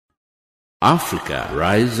Africa,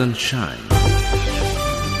 rise and shine.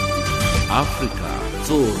 Africa,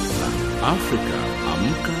 zorza. Africa,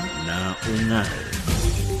 amka na ung'are.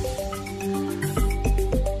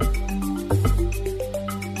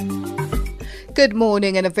 Good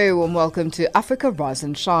morning and a very warm welcome to Africa Rise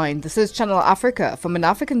and Shine. This is Channel Africa from an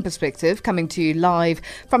African perspective, coming to you live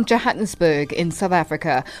from Johannesburg in South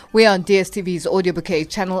Africa. We are on DSTV's audio bouquet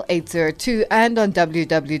channel 802 and on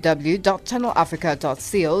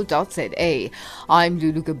www.channelafrica.co.za. I'm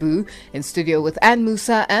Lulu Gabu in studio with Ann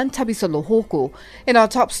Musa and Thabiso Lohoko. In our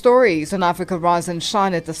top stories on Africa Rise and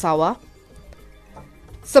Shine at this hour,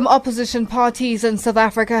 some opposition parties in South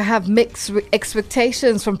Africa have mixed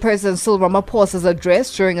expectations from President Cyril Ramaphosa's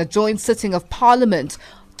address during a joint sitting of Parliament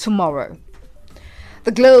tomorrow.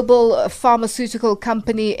 The global pharmaceutical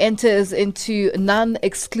company enters into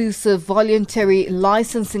non-exclusive voluntary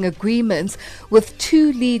licensing agreements with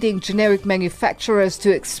two leading generic manufacturers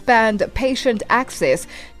to expand patient access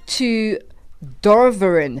to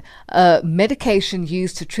Doravirin, a medication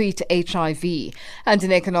used to treat HIV. And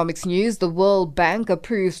in economics news, the World Bank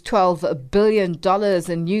approves $12 billion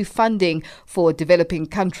in new funding for developing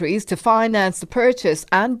countries to finance the purchase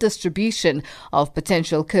and distribution of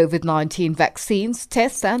potential COVID-19 vaccines,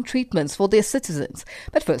 tests and treatments for their citizens.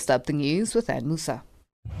 But first up, the news with Ann Musa.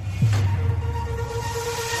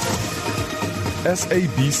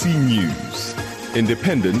 SABC News,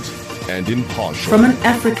 independent and impartial. From an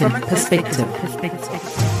African perspective.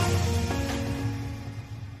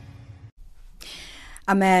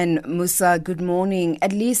 Aman Musa, good morning.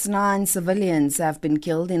 At least 9 civilians have been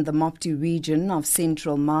killed in the Mopti region of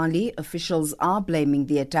central Mali. Officials are blaming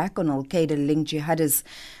the attack on Al-Qaeda-linked jihadists.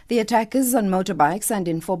 The attackers on motorbikes and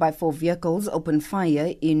in 4x4 vehicles opened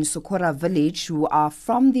fire in Sokora village, who are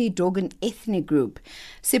from the Dogon ethnic group.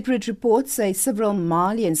 Separate reports say several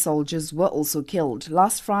Malian soldiers were also killed.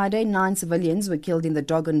 Last Friday, 9 civilians were killed in the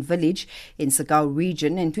Dogon village in Sagao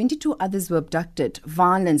region and 22 others were abducted.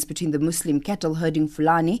 Violence between the Muslim cattle-herding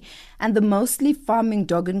Fulani and the mostly farming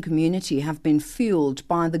Dogon community have been fueled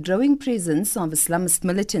by the growing presence of Islamist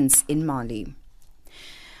militants in Mali.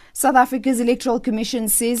 South Africa's Electoral Commission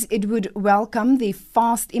says it would welcome the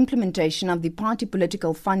fast implementation of the Party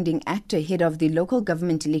Political Funding Act ahead of the local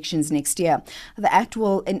government elections next year. The act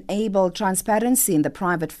will enable transparency in the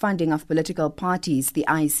private funding of political parties, the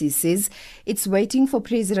IEC says. It's waiting for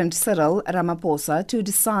President Cyril Ramaphosa to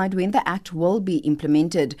decide when the act will be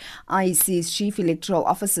implemented. IEC's Chief Electoral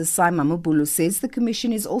Officer Simon Mabulu says the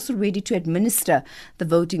Commission is also ready to administer the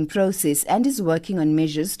voting process and is working on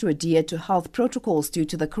measures to adhere to health protocols due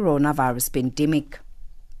to the coronavirus pandemic.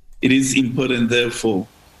 It is important, therefore,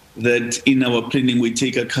 that in our planning we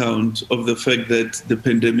take account of the fact that the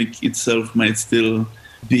pandemic itself might still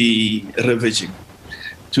be ravaging.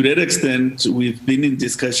 To that extent, we've been in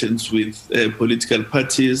discussions with political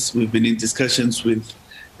parties, we've been in discussions with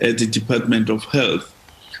the Department of Health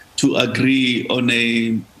to agree on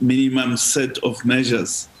a minimum set of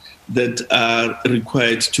measures that are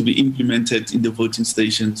required to be implemented in the voting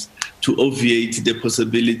stations to obviate the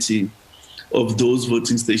possibility of those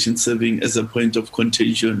voting stations serving as a point of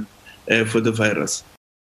contagion for the virus.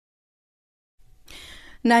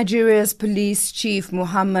 Nigeria's police chief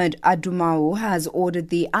Muhammad Adumau has ordered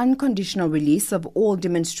the unconditional release of all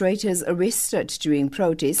demonstrators arrested during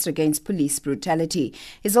protests against police brutality.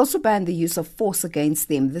 He's also banned the use of force against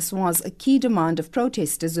them. This was a key demand of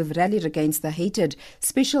protesters who've rallied against the hated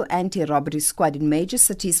Special Anti-Robbery Squad in major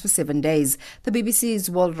cities for 7 days. The BBC's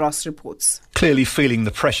Wal Ross reports. Clearly feeling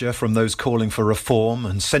the pressure from those calling for reform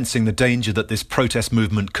and sensing the danger that this protest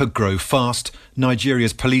movement could grow fast,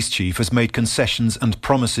 Nigeria's police chief has made concessions and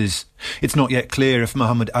promises. It's not yet clear if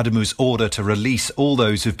Muhammad Adamu's order to release all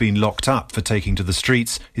those who've been locked up for taking to the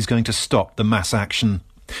streets is going to stop the mass action.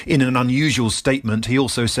 In an unusual statement, he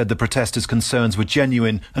also said the protesters' concerns were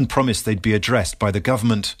genuine and promised they'd be addressed by the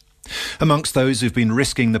government. Amongst those who've been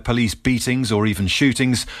risking the police beatings or even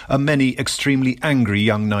shootings are many extremely angry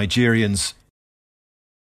young Nigerians.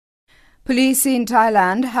 Police in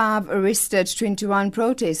Thailand have arrested 21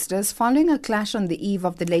 protesters following a clash on the eve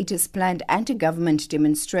of the latest planned anti-government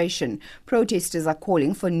demonstration. Protesters are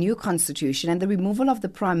calling for a new constitution and the removal of the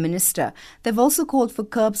Prime Minister. They've also called for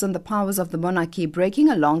curbs on the powers of the monarchy, breaking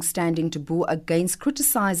a long-standing taboo against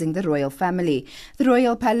criticising the royal family. The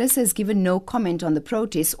Royal Palace has given no comment on the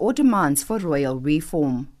protests or demands for royal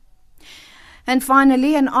reform. And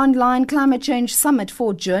finally, an online climate change summit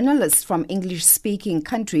for journalists from English-speaking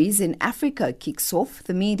countries in Africa kicks off.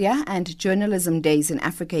 The Media and Journalism Days in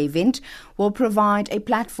Africa event will provide a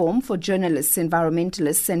platform for journalists,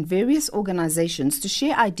 environmentalists and various organizations to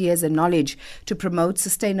share ideas and knowledge to promote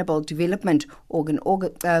sustainable development,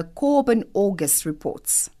 Corbin August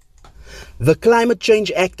reports. The climate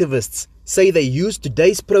change activists say they used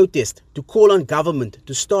today's protest to call on government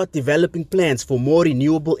to start developing plans for more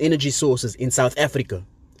renewable energy sources in South Africa.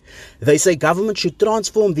 They say government should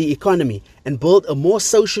transform the economy and build a more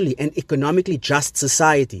socially and economically just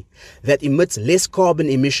society that emits less carbon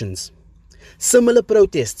emissions. Similar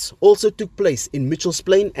protests also took place in Mitchells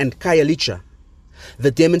Plain and Khayelitsha.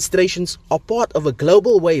 The demonstrations are part of a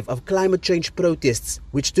global wave of climate change protests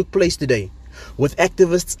which took place today, with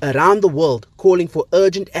activists around the world calling for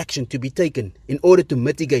urgent action to be taken in order to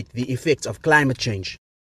mitigate the effects of climate change.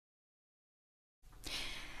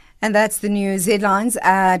 And that's the news headlines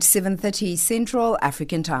at 7:30 Central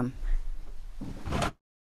African Time.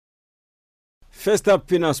 First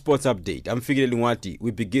up in our sports update, I'm Fikile Lungwati. We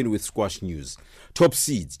begin with squash news. Top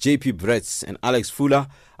seeds JP Bretz and Alex Fuller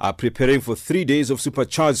are preparing for 3 days of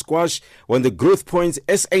supercharged squash when the Growth Points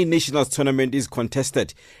SA Nationals tournament is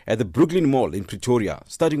contested at the Brooklyn Mall in Pretoria,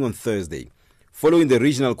 starting on Thursday. Following the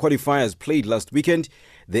regional qualifiers played last weekend,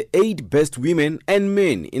 the 8 best women and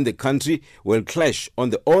men in the country will clash on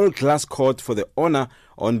the all-glass court for the honor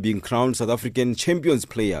on being crowned South African champions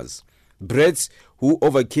players. Bretz, who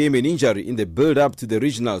overcame an injury in the build-up to the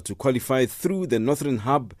regional to qualify through the Northern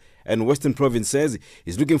Hub and Western Provinces,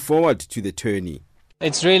 is looking forward to the tourney.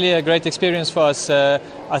 It's really a great experience for us.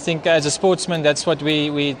 I think as a sportsman, that's what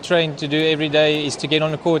we train to do every day, is to get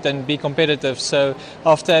on the court and be competitive. So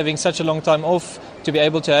after having such a long time off, to be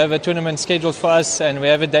able to have a tournament scheduled for us and we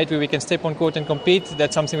have a date where we can step on court and compete,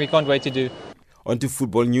 that's something we can't wait to do. On to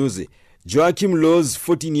football news. Joachim Löw's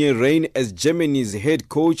 14-year reign as Germany's head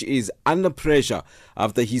coach is under pressure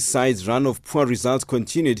after his side's run of poor results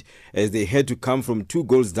continued as they had to come from 2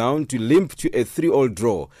 goals down to limp to a 3-3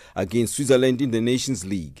 draw against Switzerland in the Nations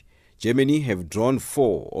League. Germany have drawn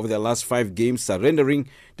 4 of their last 5 games, surrendering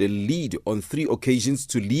the lead on 3 occasions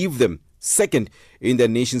to leave them second in the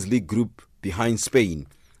Nations League group behind Spain.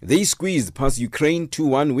 They squeezed past Ukraine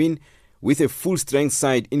 2-1 win with a full-strength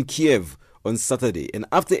side in Kiev on Saturday, and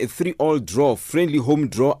after a 3-3 draw, friendly home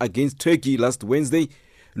draw against Turkey last Wednesday,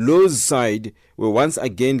 Löw's side were once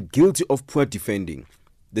again guilty of poor defending.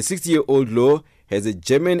 The 60-year-old Löw has a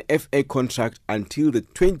German FA contract until the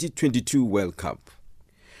 2022 World Cup.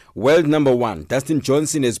 World number 1 Dustin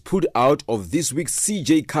Johnson has pulled out of this week's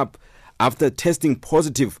CJ Cup after testing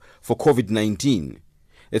positive for COVID-19.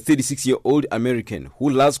 A 36-year-old American who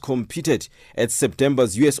last competed at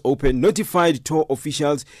September's US Open notified tour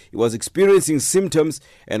officials he was experiencing symptoms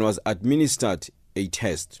and was administered a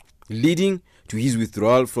test, leading to his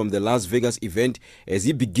withdrawal from the Las Vegas event as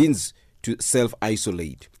he begins to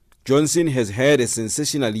self-isolate. Johnson has had a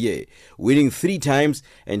sensational year, winning 3 times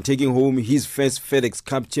and taking home his first FedEx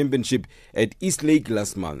Cup championship at Eastlake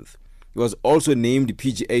last month. He was also named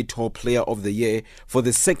PGA Tour Player of the Year for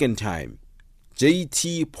the 2nd time.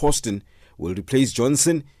 J.T. Poston will replace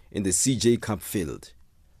Johnson in the CJ Cup field.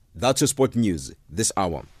 That's your sport news this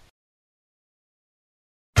hour.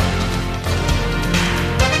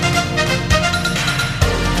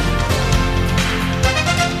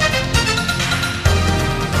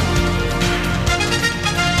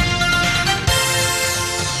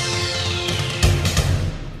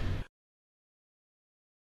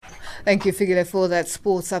 Thank you, Figile, for that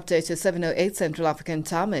sports update at 7:08 Central African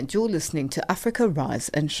Time, and you're listening to Africa Rise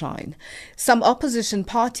and Shine. Some opposition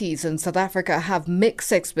parties in South Africa have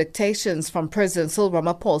mixed expectations from President Cyril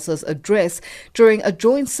Ramaphosa's address during a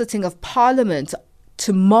joint sitting of Parliament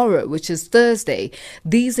tomorrow, which is Thursday.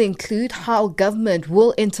 These include how government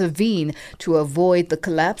will intervene to avoid the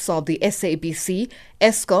collapse of the SABC,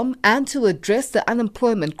 Eskom, and to address the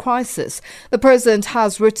unemployment crisis. The president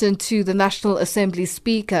has written to the National Assembly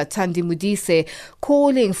Speaker, Thandi Modise,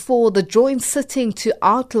 calling for the joint sitting to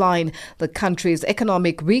outline the country's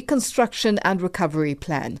economic reconstruction and recovery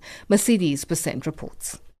plan. Mercedes Besent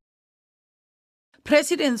reports.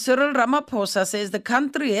 President Cyril Ramaphosa says the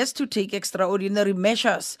country has to take extraordinary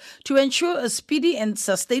measures to ensure a speedy and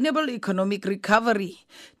sustainable economic recovery.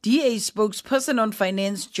 DA spokesperson on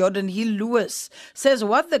finance Jordan Hill-Lewis says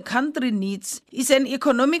what the country needs is an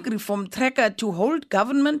economic reform tracker to hold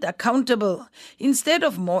government accountable instead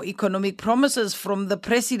of more economic promises from the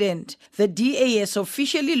president. The DA has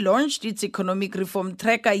officially launched its economic reform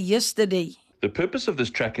tracker yesterday. The purpose of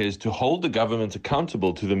this tracker is to hold the government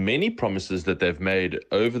accountable to the many promises that they've made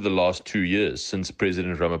over the last 2 years since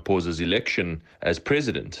President Ramaphosa's election as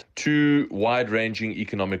president to wide-ranging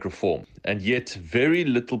economic reform. And yet very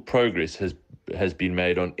little progress has been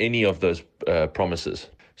made on any of those promises.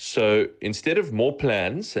 So instead of more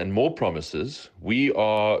plans and more promises, we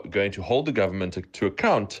are going to hold the government to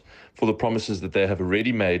account for the promises that they have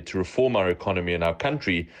already made to reform our economy and our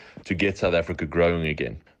country to get South Africa growing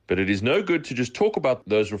again. But it is no good to just talk about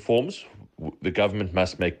those reforms. The government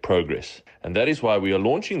must make progress. And that is why we are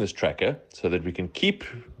launching this tracker, so that we can keep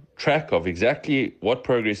track of exactly what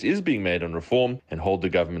progress is being made on reform and hold the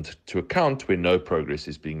government to account where no progress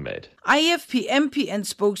is being made. IFP MP and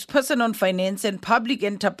spokesperson on finance and public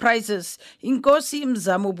enterprises, Nkosi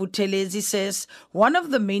Mzamo Buthelezi, says one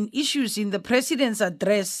of the main issues in the president's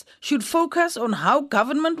address should focus on how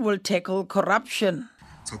government will tackle corruption.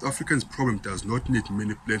 South Africa's problem does not need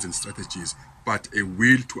many plans and strategies, but a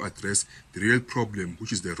will to address the real problem,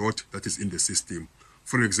 which is the rot that is in the system.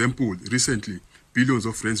 For example, recently, billions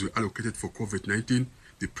of rands were allocated for COVID-19.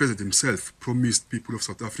 The president himself promised people of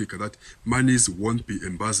South Africa that monies won't be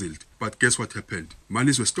embezzled. But guess what happened?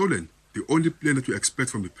 Monies were stolen. The only plan that we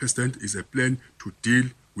expect from the president is a plan to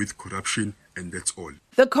deal with corruption, and that's all.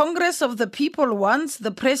 The Congress of the People wants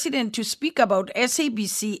the president to speak about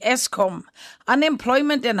SABC, Eskom,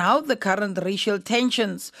 unemployment and how the current racial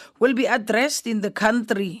tensions will be addressed in the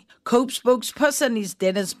country. COPE spokesperson is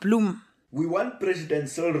Dennis Bloem. We want President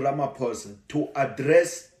Cyril Ramaphosa to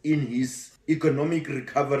address in his economic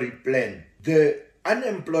recovery plan the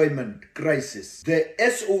unemployment crisis, the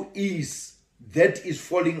SOEs that is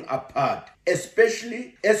falling apart,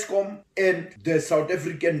 especially Eskom and the South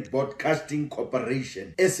African Broadcasting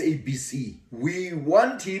Corporation, SABC. We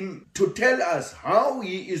want him to tell us how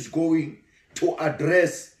he is going to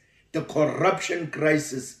address the corruption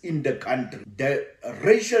crisis in the country. The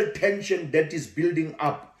racial tension that is building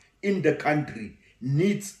up in the country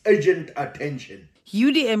needs urgent attention.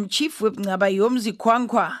 UDM Chief Whip Ngabayomzi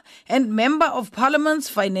Kwankwa and Member of Parliament's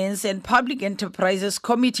Finance and Public Enterprises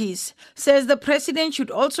Committees says the President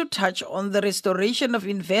should also touch on the restoration of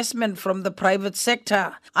investment from the private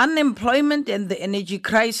sector, unemployment and the energy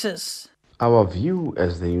crisis. Our view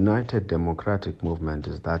as the United Democratic Movement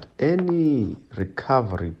is that any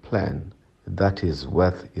recovery plan that is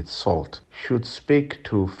worth its salt should speak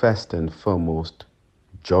to first and foremost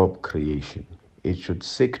job creation. It should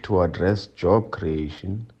seek to address job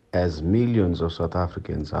creation as millions of South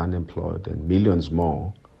Africans are unemployed and millions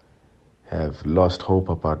more have lost hope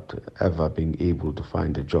about ever being able to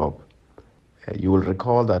find a job. You will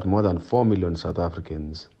recall that more than 4 million South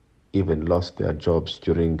Africans even lost their jobs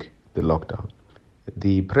during the lockdown.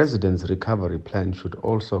 The President's recovery plan should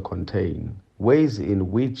also contain ways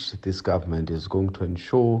in which this government is going to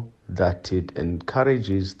ensure that it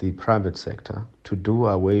encourages the private sector to do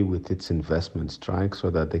away with its investment strike so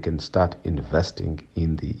that they can start investing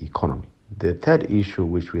in the economy. The third issue,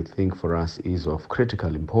 which we think for us is of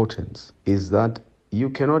critical importance, is that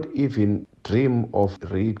you cannot even dream of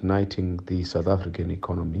reigniting the South African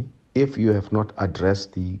economy if you have not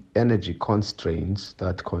addressed the energy constraints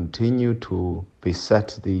that continue to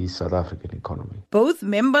beset the South African economy. Both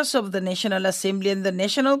members of the National Assembly and the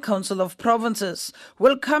National Council of Provinces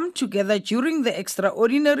will come together during the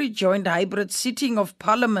extraordinary joint hybrid sitting of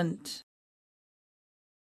Parliament.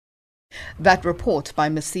 That report by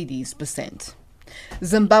Mercedes Besant.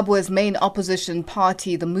 Zimbabwe's main opposition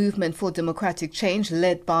party, the Movement for Democratic Change,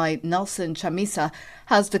 led by Nelson Chamisa,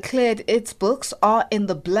 has declared its books are in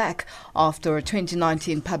the black after a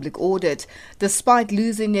 2019 public audit. Despite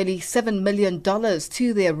losing nearly $7 million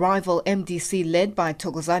to their rival MDC led by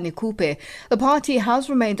Thokozani Kupe, the party has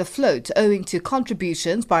remained afloat owing to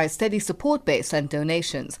contributions by a steady support base and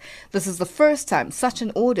donations. This is the first time such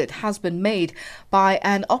an audit has been made by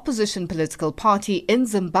an opposition political party in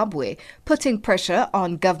Zimbabwe, putting pressure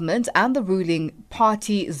on government and the ruling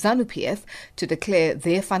party ZANU-PF to declare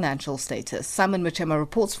their financial status. Simon Machema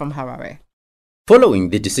reports from Harare. Following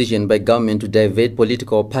the decision by government to divert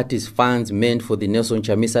political parties' funds meant for the Nelson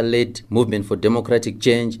Chamisa-led Movement for Democratic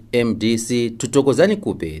Change, MDC, to Thokozani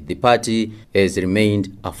Kupe, the party has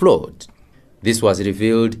remained afloat. This was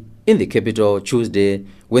revealed in the capital Tuesday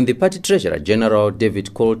when the party Treasurer General David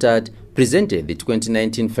Coulthard presented the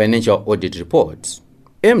 2019 financial audit report.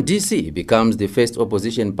 MDC becomes the first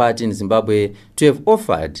opposition party in Zimbabwe to have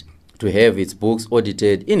offered to have its books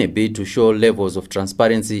audited in a bid to show levels of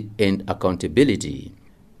transparency and accountability.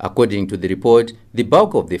 According to the report, the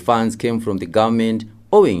bulk of the funds came from the government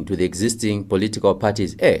owing to the existing Political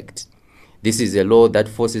Parties Act. This is a law that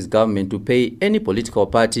forces government to pay any political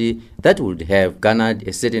party that would have garnered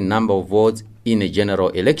a certain number of votes in a general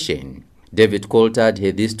election. David Coulthard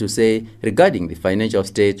had this to say regarding the financial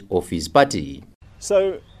state of his party.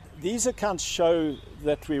 So these accounts show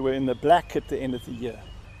that we were in the black at the end of the year.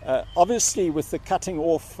 Obviously with the cutting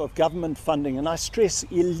off of government funding, and I stress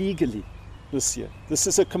illegally this year. This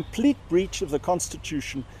is a complete breach of the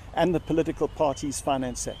Constitution and the Political Parties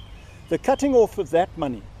Finance Act. The cutting off of that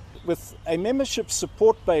money with a membership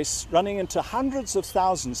support base running into hundreds of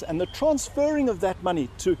thousands and the transferring of that money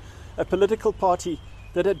to a political party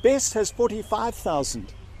that at best has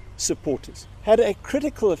 45,000 supporters had a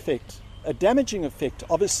critical effect, a damaging effect,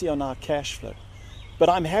 obviously on our cash flow. But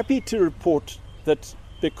I'm happy to report that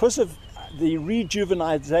because of the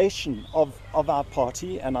rejuvenization of our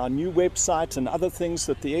party and our new website and other things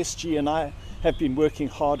that the SG and I have been working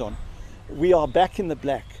hard on, we are back in the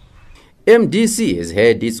black. MDC has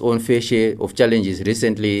had its own fair share of challenges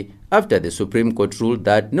recently after the Supreme Court ruled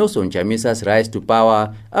that Nelson Chamisa's rise to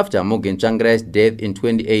power after Morgan Tsvangirai's death in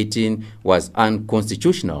 2018 was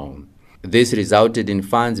unconstitutional. This resulted in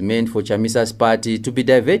funds meant for Chamisa's party to be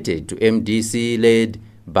diverted to MDC led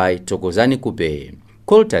by Thokozani Kupe.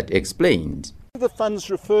 Coulthard explained. The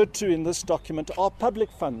funds referred to in this document are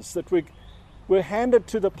public funds that were handed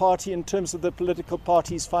to the party in terms of the Political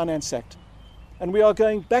Parties Finance Act. And we are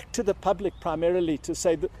going back to the public primarily to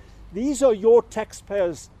say that these are your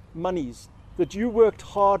taxpayers' monies that you worked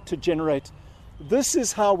hard to generate. This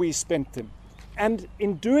is how we spent them. And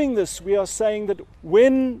in doing this, we are saying that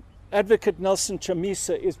when Advocate Nelson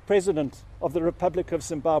Chamisa is President of the Republic of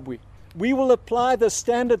Zimbabwe, we will apply the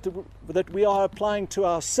standard that we are applying to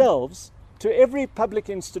ourselves, to every public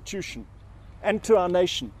institution and to our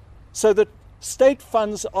nation, so that state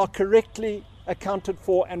funds are correctly accounted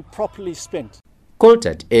for and properly spent.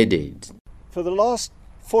 Coulthard added, for the last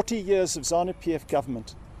 40 years of ZANU-PF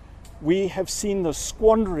government, we have seen the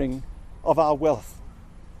squandering of our wealth,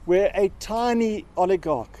 where a tiny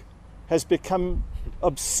oligarch has become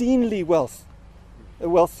obscenely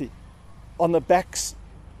wealthy on the backs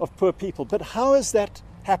of poor people. But how has that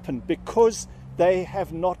happened? Because they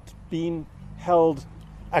have not been held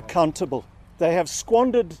accountable. They have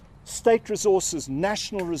squandered state resources,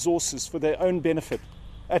 national resources for their own benefit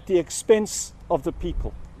at the expense of the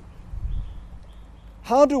people.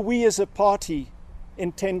 How do we as a party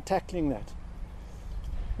intend tackling that?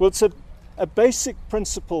 Well, it's a basic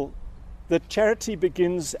principle that charity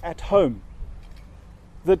begins at home,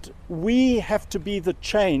 that we have to be the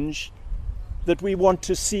change that we want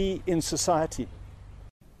to see in society.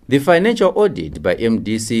 The financial audit by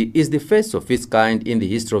MDC is the first of its kind in the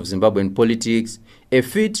history of Zimbabwean politics, a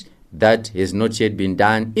feat that has not yet been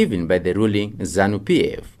done even by the ruling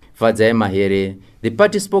ZANU-PF. Fadzai Mahere, the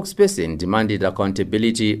party spokesperson, demanded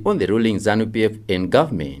accountability on the ruling ZANU-PF and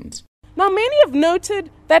government. Now, many have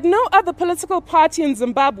noted that no other political party in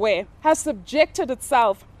Zimbabwe has subjected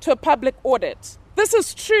itself to a public audit. This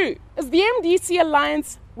is true. As the MDC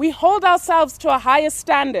Alliance, we hold ourselves to a higher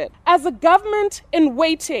standard. As a government in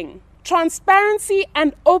waiting, transparency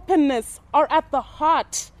and openness are at the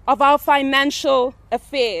heart of our financial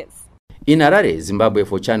affairs. In Harare, Zimbabwe,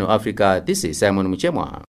 for Channel Africa, this is Simon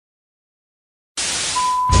Muchemwa.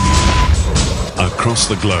 Across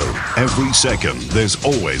the globe, every second, there's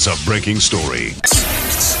always a breaking story.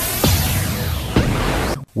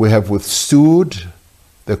 We have withstood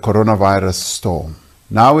the coronavirus storm.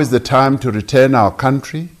 Now is the time to return our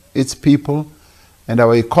country, its people, and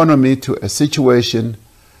our economy to a situation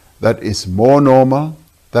that is more normal,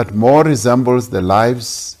 that more resembles the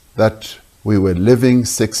lives that we were living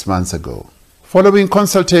 6 months ago. Following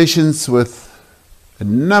consultations with a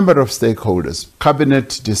number of stakeholders,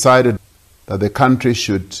 Cabinet decided that the country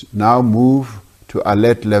should now move to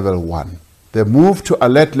Alert Level 1. The move to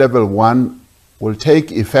Alert Level 1 will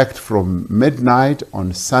take effect from midnight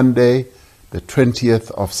on Sunday, the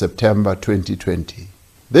 20th of September 2020.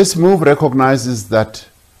 This move recognizes that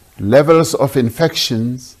levels of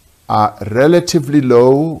infections are relatively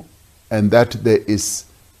low and that there is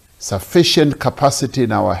sufficient capacity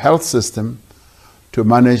in our health system to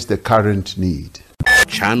manage the current need.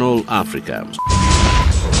 Channel Africa.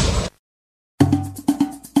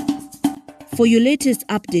 For your latest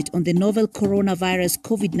update on the novel coronavirus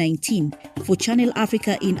COVID-19 for Channel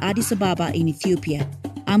Africa in Addis Ababa in Ethiopia,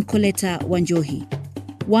 I'm Coletta Wanjohi.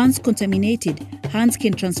 Once contaminated, hands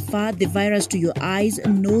can transfer the virus to your eyes,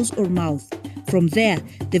 nose or mouth. From there,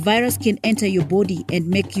 the virus can enter your body and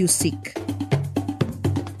make you sick.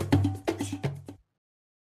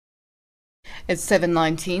 It's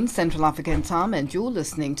 7:19 Central African time and you're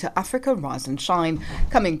listening to Africa Rise and Shine,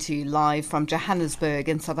 coming to you live from Johannesburg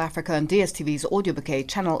in South Africa on DSTV's audio bouquet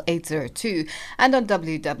channel 802 and on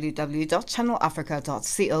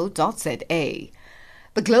www.channelafrica.co.za.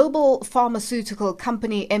 The global pharmaceutical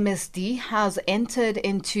company MSD has entered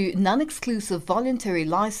into non-exclusive voluntary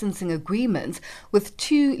licensing agreements with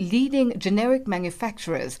two leading generic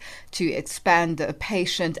manufacturers to expand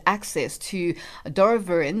patient access to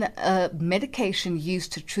Doravirine, a medication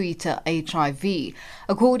used to treat HIV.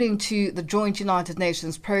 According to the Joint United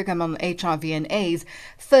Nations Programme on HIV and AIDS,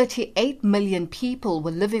 38 million people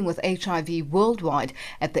were living with HIV worldwide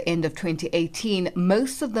at the end of 2018,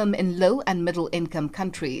 most of them in low and middle income countries.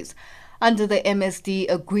 Under the MSD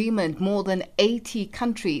agreement, more than 80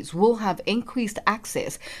 countries will have increased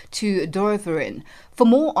access to Doravirine. For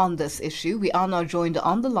more on this issue, we are now joined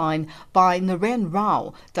on the line by Naren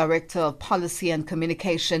Rao, Director of Policy and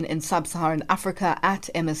Communication in Sub-Saharan Africa at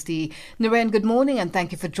MSD. Naren, good morning and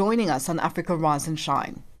thank you for joining us on Africa Rise and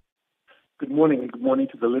Shine. Good morning and good morning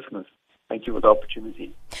to the listeners. Thank you for the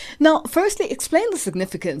opportunity. Now, firstly, explain the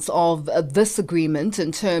significance of this agreement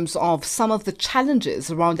in terms of some of the challenges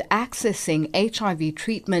around accessing HIV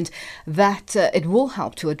treatment that it will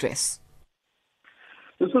help to address.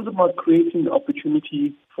 This is about creating the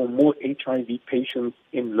opportunity for more HIV patients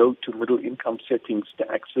in low to middle income settings to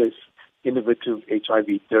access innovative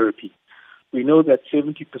HIV therapy. We know that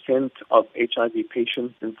 70% of HIV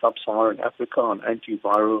patients in sub-Saharan Africa are on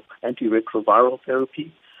antiretroviral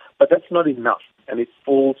therapy. But that's not enough, and it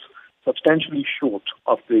falls substantially short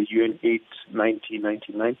of the UNAIDS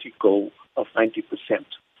 1990 goal of 90%.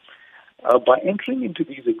 By entering into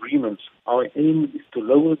these agreements, our aim is to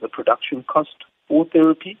lower the production cost for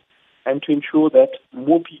therapy and to ensure that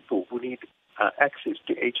more people who need access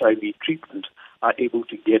to HIV treatment are able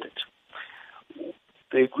to get it.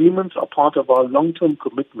 The agreements are part of our long-term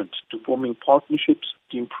commitment to forming partnerships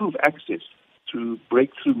to improve access through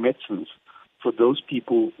breakthrough medicines for those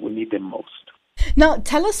people who need them most. Now,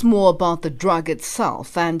 tell us more about the drug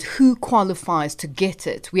itself and who qualifies to get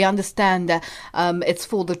it. We understand that it's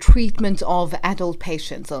for the treatment of adult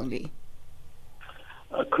patients only.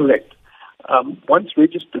 Correct. Once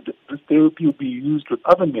registered, this therapy will be used with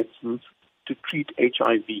other medicines to treat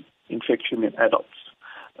HIV infection in adults,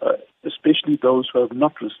 especially those who have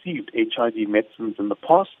not received HIV medicines in the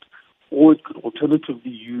past, or it could alternatively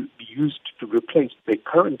be used to replace their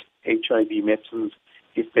current HIV medicines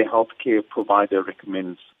if their healthcare provider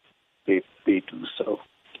recommends they do so.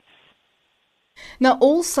 Now,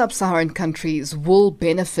 all sub-Saharan countries will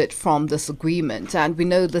benefit from this agreement, and we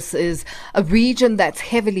know this is a region that's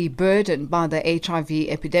heavily burdened by the HIV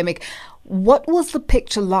epidemic. What was the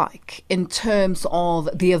picture like in terms of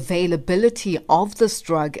the availability of this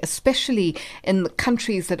drug, especially in the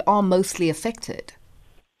countries that are mostly affected?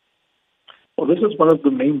 Well, this is one of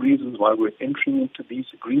the main reasons why we're entering into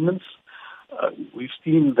these agreements. We've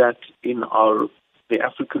seen that in the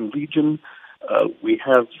African region, we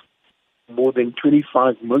have more than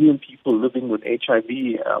 25 million people living with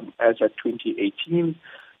HIV as at 2018.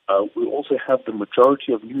 We also have the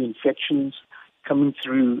majority of new infections coming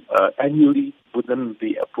through annually within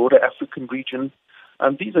the broader African region.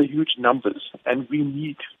 And these are huge numbers, and we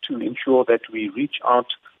need to ensure that we reach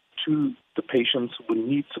out to the patients who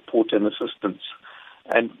need support and assistance.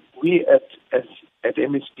 And we at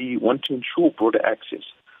MSD want to ensure broader access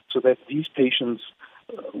so that these patients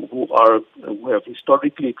who have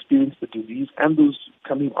historically experienced the disease and those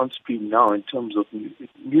coming on stream now in terms of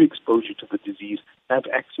new exposure to the disease have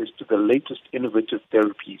access to the latest innovative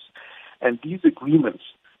therapies. And these agreements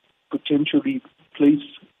potentially place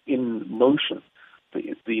in motion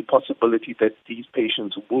the possibility that these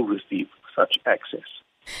patients will receive such access.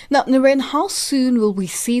 Now, Naren, how soon will we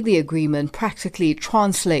see the agreement practically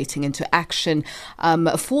translating into action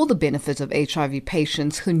for the benefit of HIV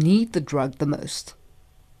patients who need the drug the most?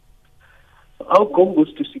 Our goal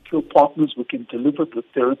was to secure partners who can deliver the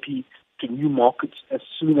therapy to new markets as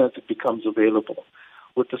soon as it becomes available.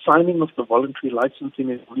 With the signing of the voluntary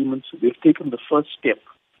licensing agreements, we've taken the first step,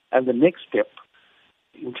 and the next step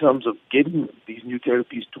in terms of getting these new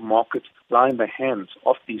therapies to market lie in the hands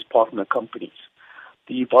of these partner companies.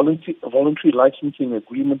 The voluntary licensing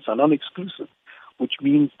agreements are non-exclusive, which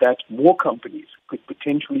means that more companies could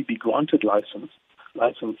potentially be granted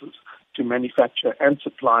licenses to manufacture and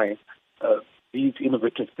supply these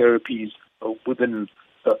innovative therapies within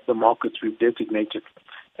the markets we've designated.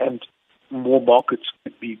 And more markets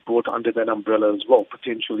could be brought under that umbrella as well,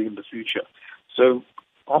 potentially in the future. So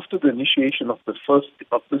after the initiation of this first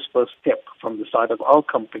step from the side of our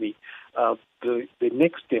company, the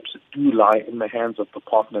next steps do lie in the hands of the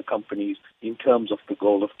partner companies in terms of the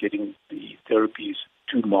goal of getting the therapies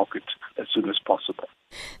to market as soon as possible.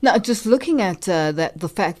 Now, just looking at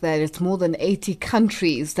the fact that it's more than 80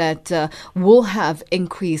 countries that will have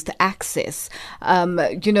increased access,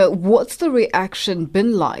 what's the reaction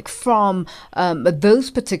been like from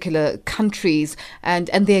those particular countries and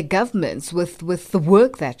their governments with the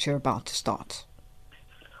work that you're about to start?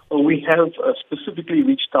 Well, we have specifically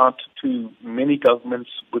reached out to many governments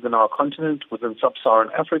within our continent, within sub-Saharan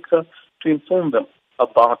Africa, to inform them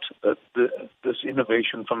about this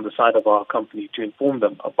innovation from the side of our company, to inform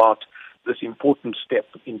them about this important step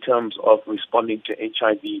in terms of responding to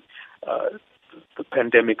HIV, the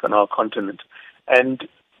pandemic on our continent. And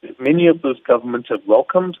many of those governments have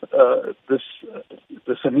welcomed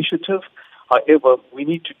this initiative. However, we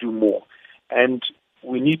need to do more. And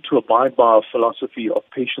we need to abide by our philosophy of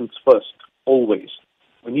patients first, always.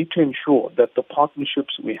 We need to ensure that the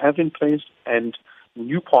partnerships we have in place and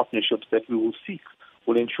new partnerships that we will seek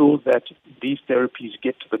will ensure that these therapies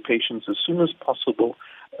get to the patients as soon as possible,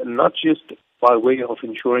 not just by way of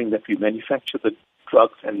ensuring that we manufacture the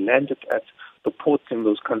drugs and land it at the ports in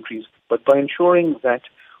those countries, but by ensuring that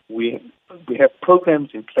we have programs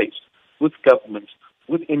in place with governments,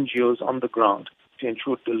 with NGOs on the ground to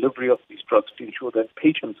ensure delivery of these drugs, to ensure that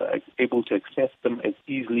patients are able to access them as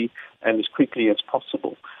easily and as quickly as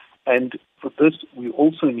possible. And for this, we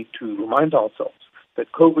also need to remind ourselves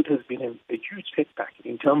that COVID has been a huge setback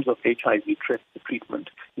in terms of HIV treatment,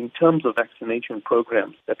 in terms of vaccination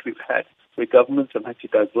programs that we've had, where governments have had to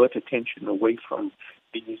divert attention away from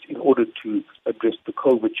these in order to address the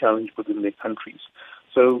COVID challenge within their countries.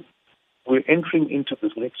 So we're entering into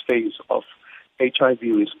this next phase of HIV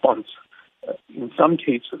response, in some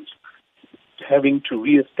cases having to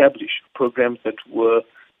reestablish programs that were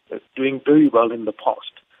doing very well in the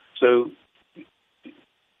past. So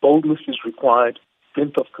boldness is required,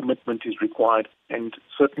 strength of commitment is required, and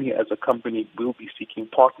certainly as a company we'll be seeking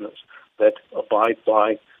partners that abide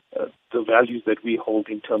by the values that we hold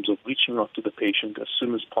in terms of reaching out to the patient as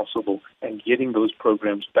soon as possible and getting those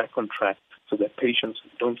programs back on track so that patients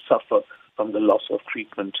don't suffer from the loss of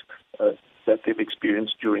treatment that they've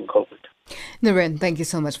experienced during COVID. Naren, thank you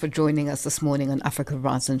so much for joining us this morning on Africa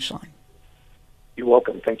Rise and Shine. You're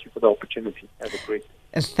welcome. Thank you for the opportunity. Have a great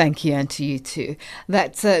day. Thank you, and to you too.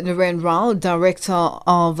 That's Naren Rao, Director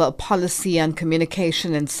of Policy and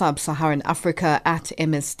Communication in Sub-Saharan Africa at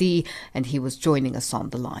MSD, and he was joining us on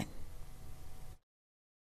the line.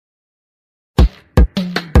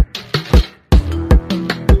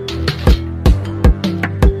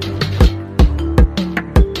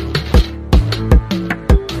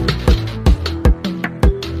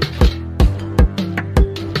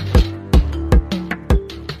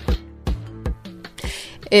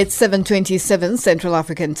 It's 7:27 Central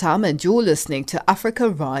African Time and you're listening to Africa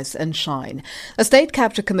Rise and Shine. A State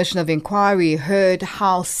Capture Commission of Inquiry heard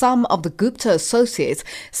how some of the Gupta associates,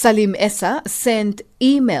 Salim Essa, sent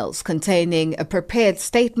emails containing prepared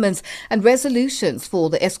statements and resolutions for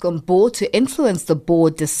the Eskom board to influence the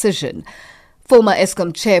board decision. Former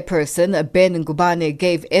Eskom chairperson Ben Ngubane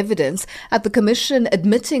gave evidence at the commission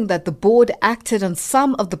admitting that the board acted on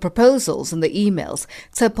some of the proposals in the emails.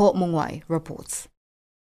 Tsepo Mungwai reports.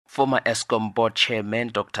 Former Eskom board chairman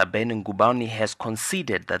Dr. Ben Ngubane has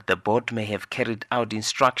conceded that the board may have carried out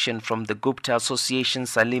instruction from the Gupta Association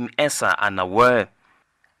Salim Essa unaware.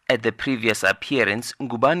 At the previous appearance,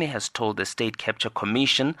 Ngubane has told the State Capture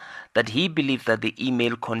Commission that he believed that the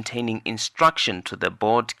email containing instruction to the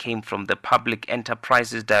board came from the Public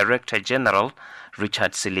Enterprises Director General,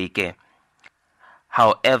 Richard Seleke.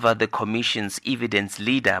 However, the Commission's evidence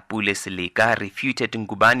leader, Pule Seleka, refuted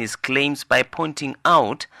Ngubane's claims by pointing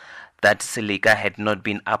out that Seleka had not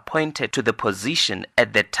been appointed to the position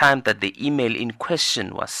at the time that the email in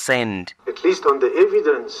question was sent. At least on the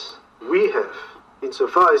evidence we have,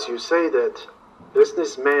 insofar as you say that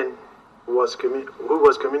businessman who was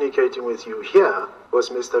communicating with you here was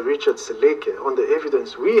Mr. Richard Seleke, on the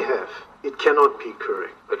evidence we have, it cannot be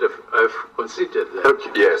correct. But I've considered that.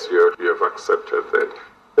 Okay. Yes, you have accepted that.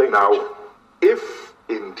 Now, if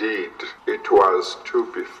indeed it was to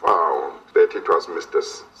be found that it was Mr.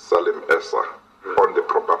 Salim Essa on the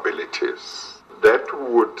probabilities, that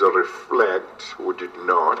would reflect, would it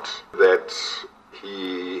not, that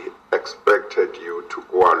he expected you to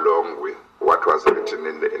go along with what was written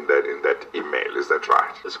in that email. Is that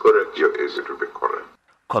right? That's correct. Is it would be correct?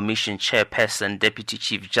 Commission Chairperson Deputy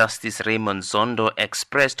Chief Justice Raymond Zondo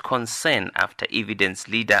expressed concern after evidence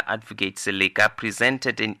leader Advocate Seleka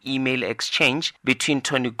presented an email exchange between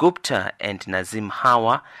Tony Gupta and Nazim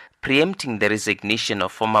Hawa, preempting the resignation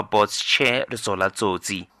of former board's chair Rizola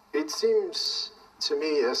Tsotsi. It seems to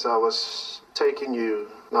me, as I was taking you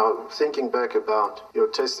now, thinking back about your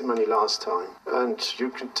testimony last time, and you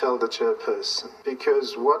could tell the chairperson,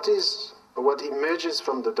 because what emerges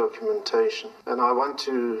from the documentation, and I want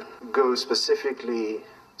to go specifically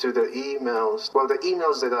to the emails, the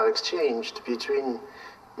emails that are exchanged between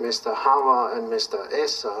Mr. Hawa and Mr.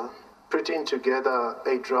 Essa, putting together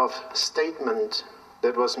a draft statement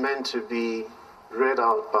that was meant to be read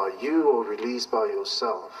out by you or released by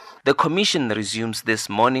yourself. The commission resumes this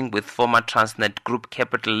morning with former Transnet Group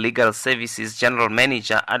Capital Legal Services General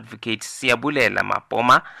Manager Advocate Siyabulela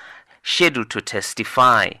Mapoma scheduled to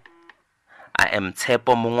testify. I am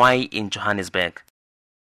Tshepo Mungwai in Johannesburg.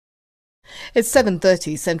 It's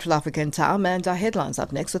 7:30 Central African time, and our headlines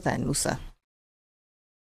up next with Ann Musa.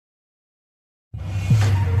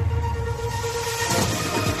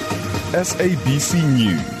 SABC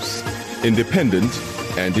News, independent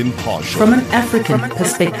and impartial. From an African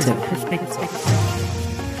perspective.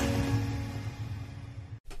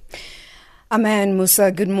 Aman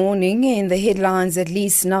Musa, good morning. In the headlines, at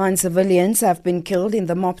least 9 civilians have been killed in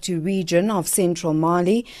the Mopti region of central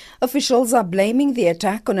Mali. Officials are blaming the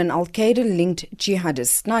attack on an Al-Qaeda-linked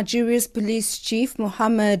jihadist. Nigeria's police chief,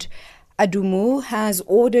 Mohammed Adumu, has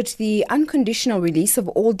ordered the unconditional release of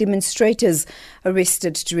all demonstrators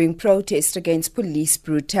arrested during protests against police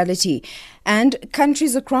brutality. And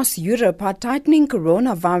countries across Europe are tightening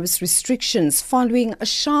coronavirus restrictions following a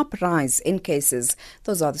sharp rise in cases.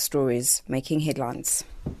 Those are the stories making headlines.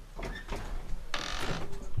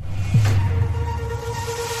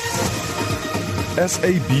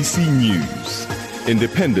 SABC News,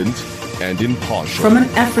 independent and impartial. From an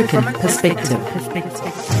African perspective.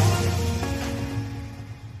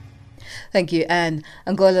 Thank you, Anne.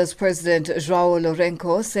 Angola's President João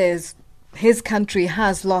Lourenço says his country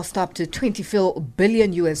has lost up to $24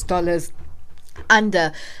 billion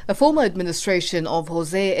under a former administration of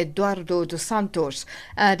José Eduardo dos Santos,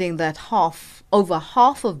 adding that over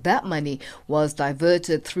half of that money was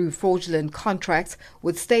diverted through fraudulent contracts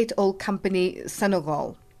with state-owned company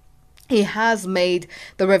Senegal. He has made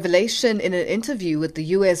the revelation in an interview with the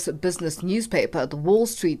U.S. business newspaper, The Wall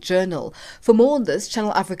Street Journal. For more on this,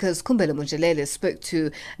 Channel Africa's Kumbele Mujalele spoke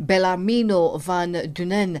to Bellarmino van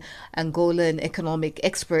Dunen, Angolan economic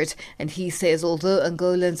expert, and he says although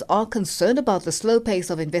Angolans are concerned about the slow pace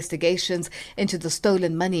of investigations into the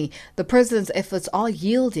stolen money, the president's efforts are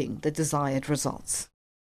yielding the desired results.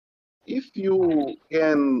 If you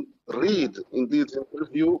can read in this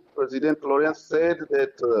interview, President Lourenço said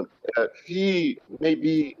that he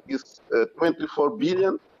maybe is 24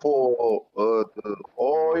 billion for the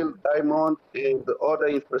oil, diamond, and other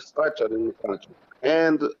infrastructure in the country.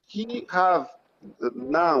 And he have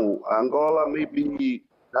now, Angola maybe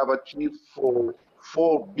have achieved for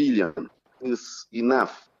 4 billion is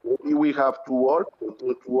enough. Maybe we have to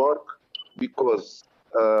continue to work, because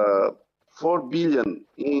 4 billion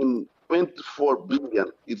in 24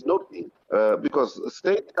 billion is nothing, because the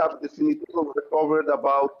state have definitively recovered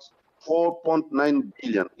about 4.9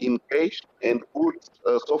 billion in cash and goods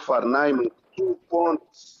so far, namely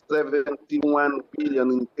 2.71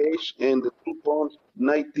 billion in cash and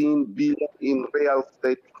 2.19 billion in real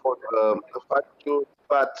estate for the factory.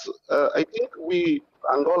 But I think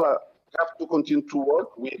Angola, have to continue to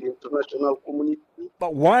work with the international community.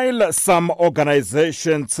 But while some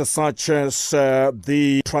organizations such as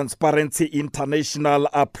the Transparency International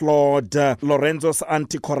applaud Lourenço's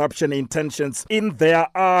anti-corruption intentions, in their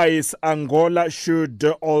eyes, Angola should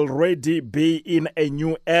already be in a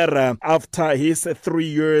new era after his 3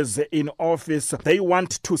 years in office. They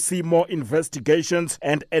want to see more investigations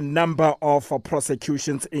and a number of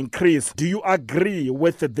prosecutions increase. Do you agree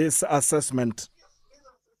with this assessment?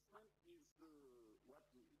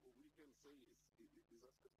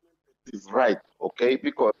 Is right, okay?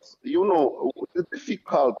 Because, the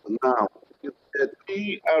difficult now is that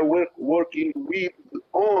we are working with the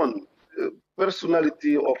own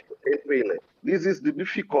personality of Ekwele. This is the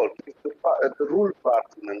difficulty, the rule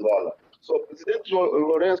part in Angola. So President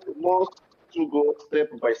Lourenço wants to go step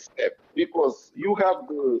by step, because you have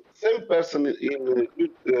the same person in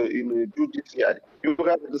judiciary, you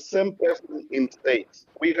have the same person in states,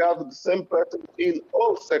 we have the same person in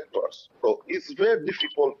all sectors. So it's very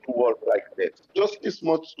difficult to work like that. Justice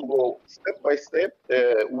wants to go step by step.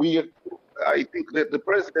 I think that the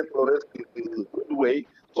President Lourenço is in a good way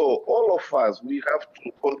So all of us, we have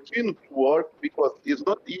to continue to work because it's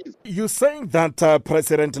not easy. You're saying that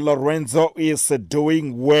President Lorenzo is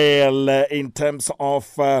doing well in terms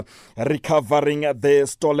of recovering the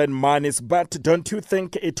stolen monies, but don't you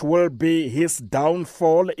think it will be his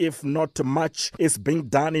downfall if not much is being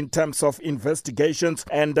done in terms of investigations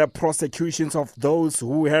and prosecutions of those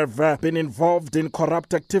who have been involved in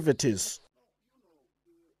corrupt activities?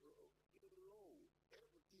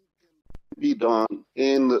 Be done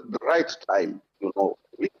in the right time.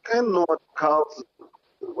 We cannot cause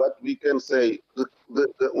what we can say the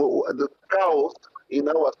chaos in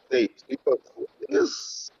our state, because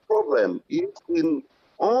this problem is in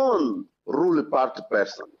on ruling party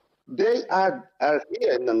person. They are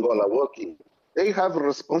here in Angola working. They have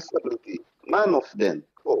responsibility. None of them.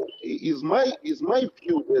 So is my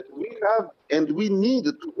view that we have and we need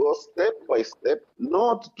to go step by step,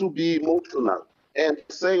 not to be emotional and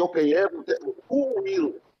say, okay, who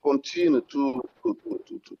will continue to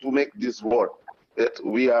make this work that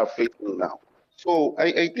we are facing now? So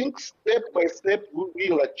I think step by step we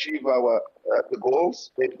will achieve our the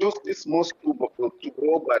goals. The justice must to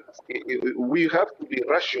go, but we have to be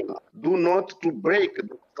rational. Do not to break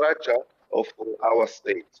the structure of our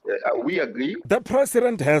state. We agree. The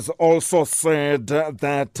president has also said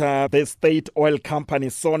that the state oil company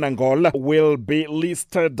Sonangol will be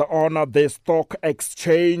listed on the stock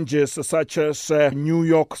exchanges such as New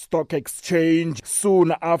York Stock Exchange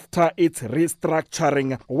soon after its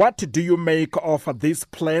restructuring. What do you make of these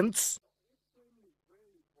plans?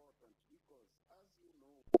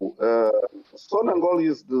 Sonangol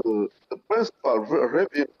is the principal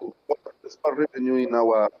revenue in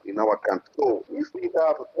our country. So if we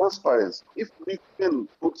have transparency, if we can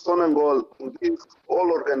put Sonangol in this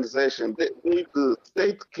whole organization, the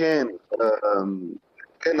state can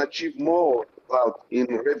achieve more result in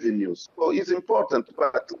revenues. So it's important,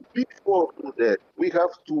 but before that, we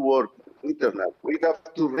have to work internet. We have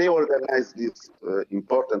to reorganize this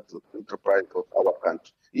important enterprise of our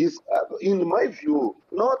country. Is, in my view,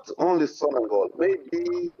 not only Sonangol,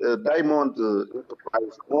 maybe Diamond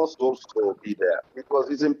Enterprise must also be there, because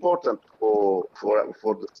it's important for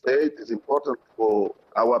the state, it's important for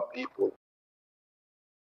our people.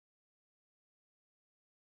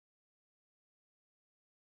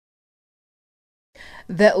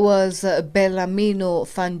 That was Bellarmino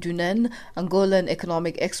Fandunen, Angolan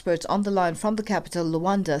economic expert on the line from the capital,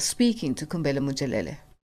 Luanda, speaking to Kumbele Mujelele.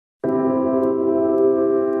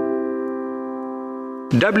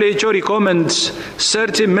 WHO recommends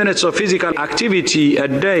 30 minutes of physical activity a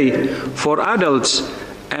day for adults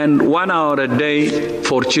and 1 hour a day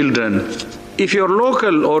for children. If your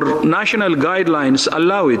local or national guidelines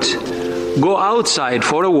allow it, go outside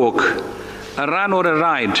for a walk, a run or a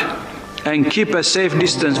ride, and keep a safe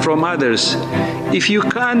distance from others. If you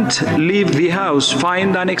can't leave the house,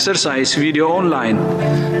 find an exercise video online,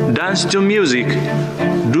 dance to music,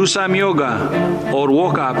 do some yoga, or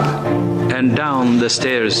walk up and down the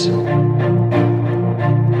stairs.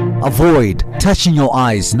 Avoid touching your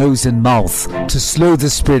eyes, nose and mouth to slow the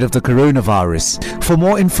spread of the coronavirus. For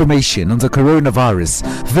more information on the coronavirus,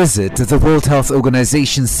 visit the World Health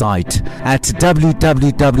Organization site at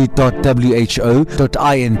www.who.int.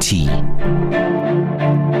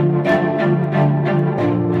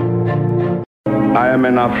 I am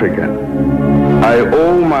an African. I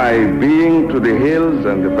owe my being to the hills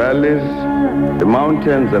and the valleys, the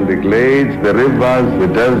mountains and the glades, the rivers, the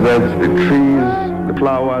deserts, the trees, the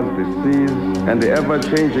flowers, the seas, and the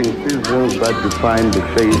ever-changing seasons that define the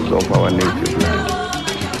face of our native land.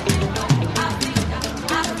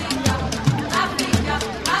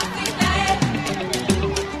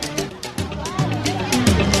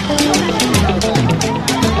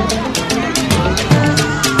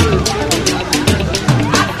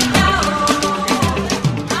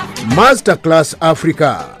 Masterclass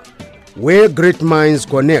Africa, where great minds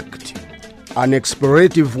connect, an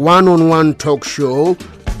explorative one-on-one talk show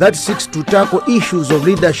that seeks to tackle issues of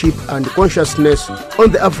leadership and consciousness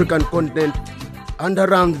on the African continent and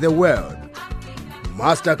around the world.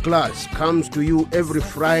 Masterclass comes to you every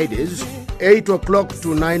Fridays, 8 o'clock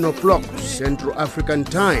to 9 o'clock Central African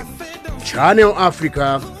Time. Channel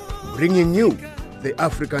Africa, bringing you the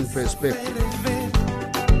African perspective.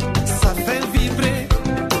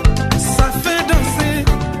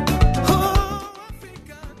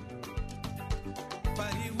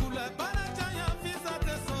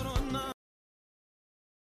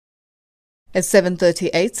 At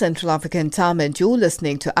 7:38 Central African Time, and you're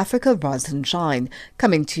listening to Africa Rise and Shine,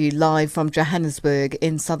 coming to you live from Johannesburg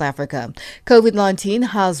in South Africa. COVID-19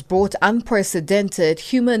 has brought unprecedented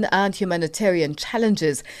human and humanitarian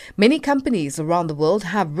challenges. Many companies around the world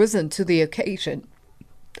have risen to the occasion,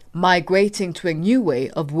 migrating to a new way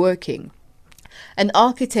of working. An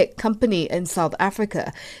architect company in South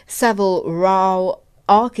Africa, Savile Row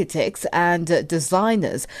Architects and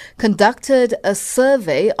Designers, conducted a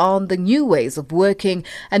survey on the new ways of working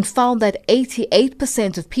and found that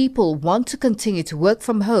 88% of people want to continue to work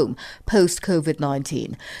from home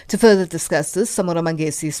post-COVID-19. To further discuss this, Samora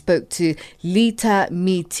Mangesi spoke to Lita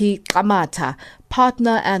Miti Kamata,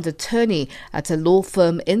 partner and attorney at a law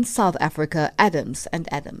firm in South Africa, Adams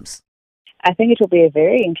 & Adams. I think it will be a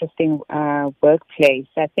very interesting workplace.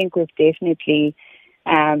 I think we've definitely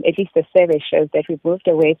at least the survey shows that we've moved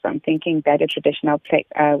away from thinking that a traditional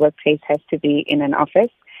workplace has to be in an office.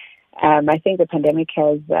 I think the pandemic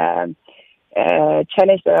has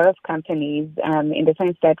challenged a lot of companies in the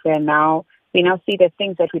sense that we now see that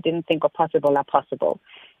things that we didn't think were possible are possible.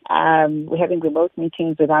 We're having remote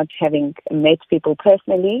meetings without having met people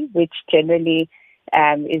personally, which generally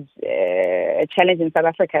is a challenge in South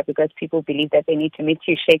Africa because people believe that they need to meet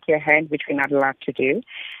you, shake your hand, which we're not allowed to do.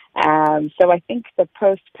 So I think the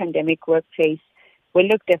post-pandemic workplace will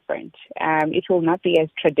look different. It will not be as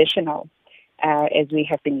traditional as we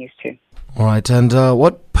have been used to. All right. And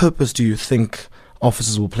what purpose do you think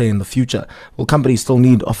offices will play in the future? Will companies still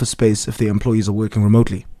need office space if their employees are working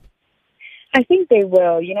remotely? I think they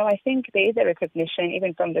will. I think there is a recognition,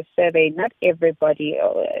 even from the survey, not everybody,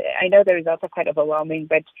 I know the results are quite overwhelming,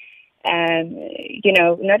 but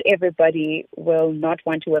not everybody will not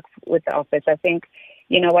want to work with the office. I think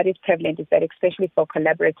what is prevalent is that especially for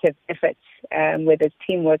collaborative efforts where there's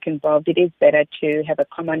teamwork involved, it is better to have a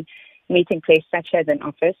common meeting place such as an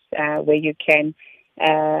office where you can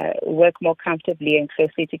work more comfortably and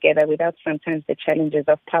closely together without sometimes the challenges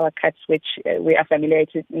of power cuts, which we are familiar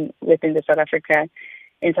with in South Africa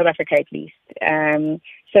at least.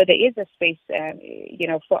 So there is a space,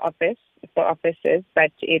 for offices,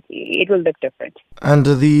 but it will look different. And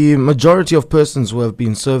the majority of persons who have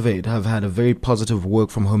been surveyed have had a very positive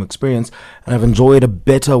work from home experience and have enjoyed a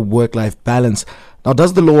better work-life balance. Now,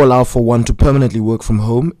 does the law allow for one to permanently work from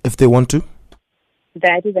home if they want to?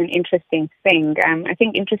 That is an interesting thing. I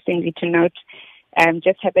think interestingly to note,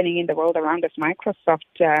 just happening in the world around us, Microsoft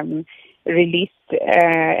released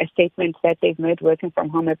a statement that they've made working from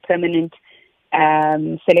home a permanent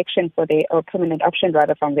selection or permanent option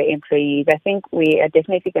rather from their employees. I think we are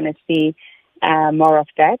definitely going to see more of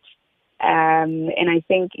that. And I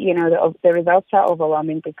think, the results are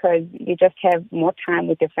overwhelming because you just have more time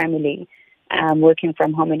with your family working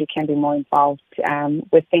from home, and you can be more involved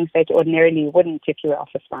with things that ordinarily you wouldn't if you were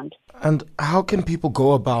office bound. And how can people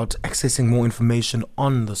go about accessing more information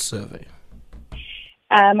on the survey?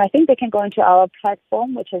 I think they can go into our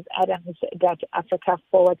platform, which is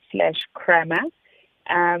adams.africa/Kramer.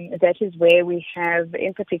 That is where we have,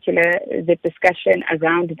 in particular, the discussion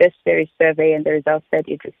around this very survey and the results that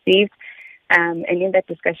it received. And in that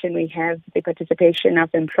discussion, we have the participation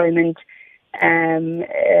of employment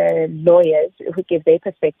lawyers who give their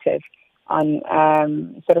perspective on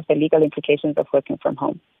sort of the legal implications of working from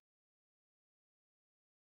home.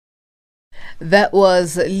 That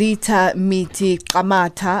was Lita Miti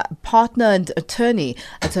Kamata, partner and attorney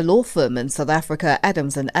at a law firm in South Africa,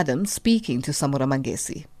 Adams & Adams, speaking to Samora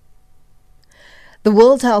Mangesi. The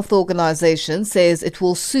World Health Organization says it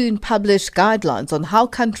will soon publish guidelines on how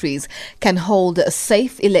countries can hold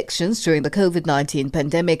safe elections during the COVID-19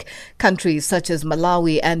 pandemic. Countries such as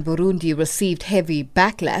Malawi and Burundi received heavy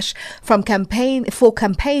backlash from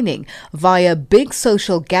campaigning via big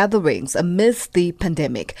social gatherings amidst the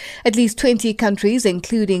pandemic. At least 20 countries,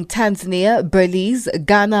 including Tanzania, Belize,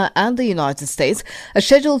 Ghana and the United States, are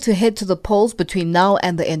scheduled to head to the polls between now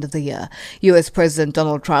and the end of the year. US President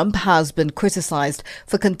Donald Trump has been criticized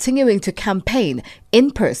for continuing to campaign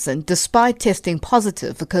in person despite testing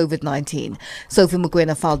positive for COVID-19. Sophie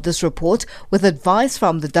Mugwena filed this report with advice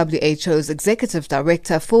from the WHO's Executive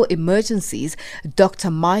Director for Emergencies,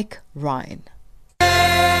 Dr. Mike Ryan.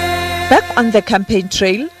 Back on the campaign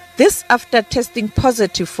trail, this after testing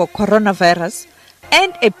positive for coronavirus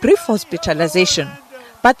and a brief hospitalization.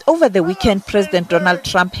 But over the weekend, President Donald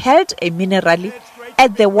Trump held a mini rally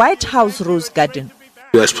at the White House Rose Garden.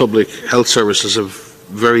 U.S. Public Health Services have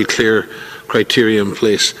very clear criteria in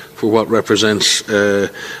place for what represents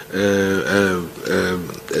the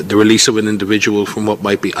release of an individual from what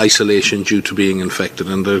might be isolation due to being infected.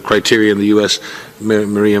 And the criteria in the US,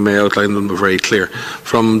 Maria May outlined them, are very clear.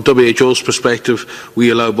 From WHO's perspective,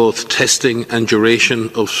 we allow both testing and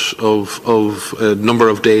duration of number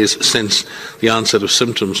of days since the onset of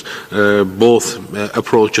symptoms. Both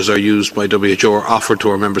approaches are used by WHO or offered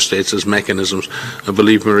to our member states as mechanisms. I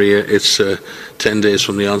believe, Maria, it's 10 days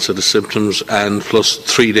from the onset of symptoms and plus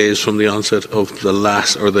 3 days from the onset of the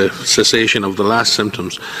last, or the cessation of the last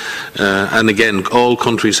symptoms. And again, all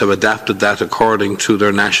countries have adapted that according to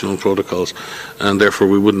their national protocols, and therefore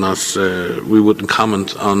we wouldn't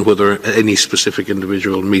comment on whether any specific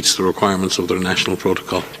individual meets the requirements of their national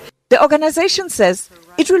protocol. The organization says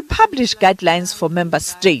it will publish guidelines for member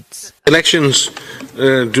states. Elections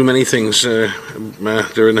do many things.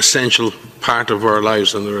 They're an essential part of our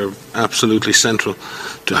lives, and they're absolutely central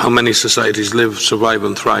to how many societies live, survive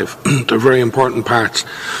and thrive. They're very important parts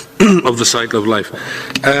of the cycle of life.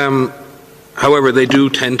 However, they do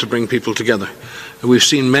tend to bring people together. We've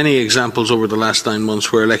seen many examples over the last 9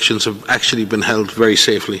 months where elections have actually been held very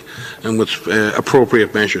safely and with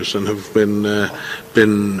appropriate measures, and have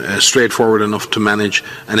been straightforward enough to manage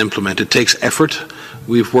and implement. It takes effort.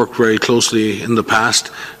 We've worked very closely in the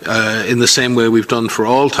past in the same way we've done for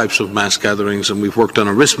all types of mass gatherings, and we've worked on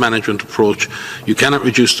a risk management approach. You cannot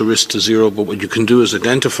reduce the risk to zero, but what you can do is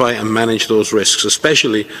identify and manage those risks,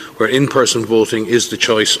 especially where in-person voting is the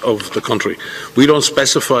choice of the country. We don't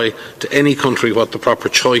specify to any country what the proper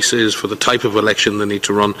choice is for the type of election they need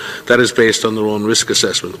to run. That is based on their own risk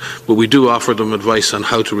assessment. But we do offer them advice on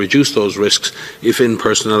how to reduce those risks if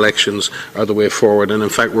in-person elections are the way forward. And in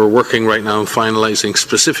fact, we're working right now on finalising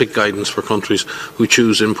specific guidance for countries who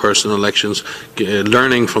choose in-person elections,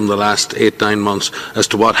 learning from the last 8-9 months as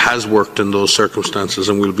to what has worked in those circumstances,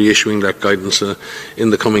 and we'll be issuing that guidance in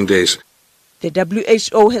the coming days. The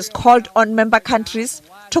WHO has called on member countries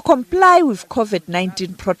to comply with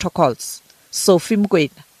COVID-19 protocols. Sophie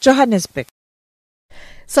Mgwena, Johannesburg.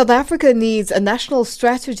 South Africa needs a national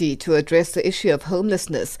strategy to address the issue of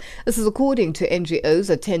homelessness. This is according to NGOs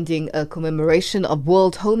attending a commemoration of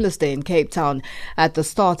World Homeless Day in Cape Town. At the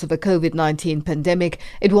start of the COVID-19 pandemic,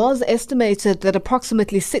 it was estimated that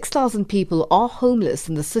approximately 6,000 people are homeless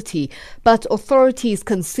in the city, but authorities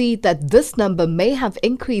concede that this number may have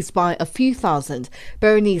increased by a few thousand.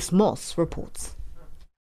 Berenice Moss reports.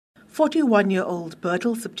 41-year-old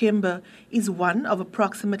Bertel September is one of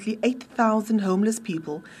approximately 8,000 homeless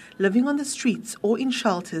people living on the streets or in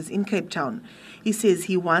shelters in Cape Town. He says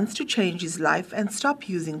he wants to change his life and stop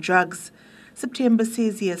using drugs. September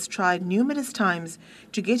says he has tried numerous times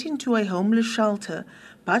to get into a homeless shelter,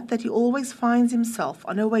 but that he always finds himself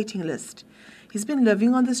on a waiting list. He's been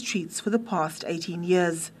living on the streets for the past 18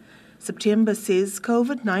 years. September says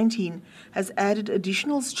COVID-19 has added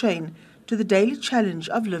additional strain to the daily challenge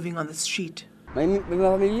of living on the street. My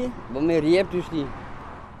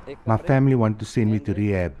family want to send me to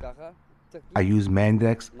rehab. I use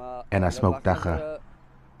Mandrax and I smoke dacha.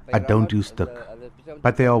 I don't use stick.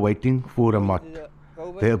 But they are waiting for a mod.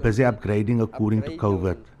 They are busy upgrading according to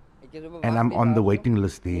COVID. And I'm on the waiting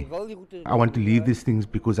list there. I want to leave these things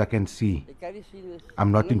because I can see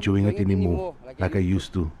I'm not enjoying it anymore like I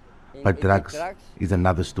used to. But drugs is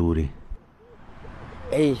another story.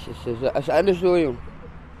 The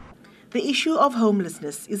issue of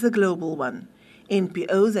homelessness is a global one.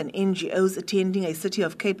 NPOs and NGOs attending a City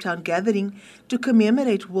of Cape Town gathering to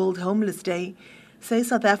commemorate World Homeless Day say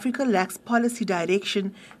South Africa lacks policy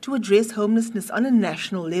direction to address homelessness on a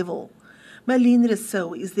national level. Marlene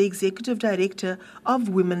Rousseau is the Executive Director of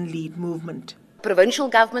Women Lead Movement. Provincial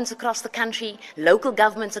governments across the country, local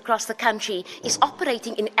governments across the country is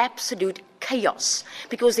operating in absolute chaos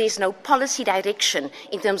because there's no policy direction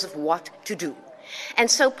in terms of what to do. And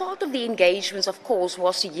so part of the engagements, of course,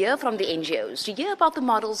 was to hear from the NGOs, to hear about the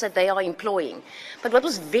models that they are employing. But what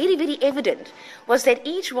was very, very evident was that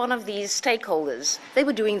each one of these stakeholders, they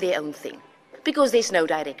were doing their own thing because there's no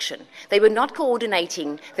direction. They were not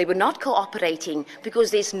coordinating, they were not cooperating because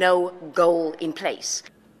there's no goal in place.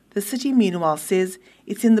 The city, meanwhile, says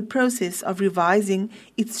it's in the process of revising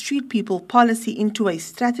its street people policy into a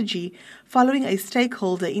strategy following a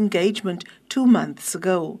stakeholder engagement 2 months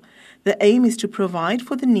ago. The aim is to provide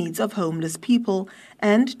for the needs of homeless people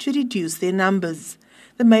and to reduce their numbers.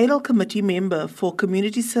 The Mayoral Committee member for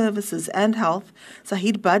Community Services and Health,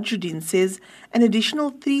 Zahid Badruddin, says an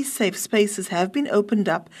additional 3 safe spaces have been opened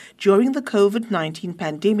up during the COVID-19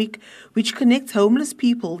 pandemic, which connects homeless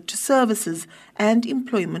people to services and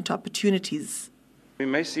employment opportunities. We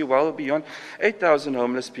may see well beyond 8,000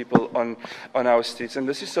 homeless people on our streets, and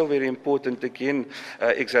this is so very important, again,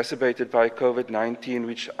 exacerbated by COVID-19,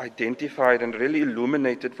 which identified and really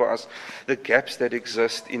illuminated for us the gaps that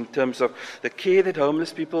exist in terms of the care that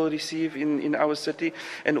homeless people receive in our city,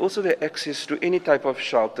 and also their access to any type of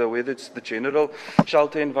shelter, whether it's the general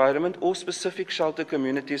shelter environment or specific shelter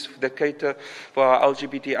communities that cater for our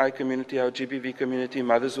LGBTI community, our GBV community,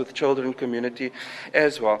 mothers with children community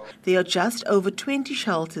as well. There are just over 20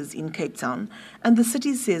 shelters in Cape Town, and the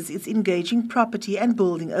city says it's engaging property and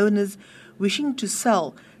building owners wishing to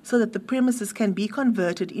sell so that the premises can be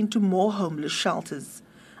converted into more homeless shelters.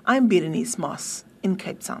 I'm Berenice Moss in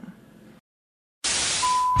Cape Town.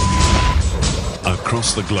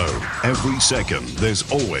 Across the globe, every second, there's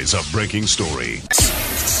always a breaking story.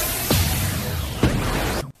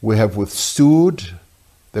 We have withstood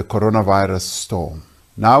the coronavirus storm.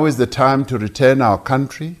 Now is the time to return our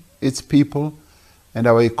country, its people, and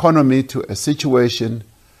our economy to a situation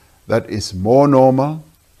that is more normal,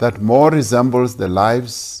 that more resembles the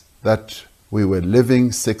lives that we were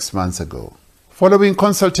living 6 months ago. Following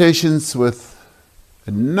consultations with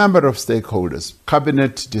a number of stakeholders,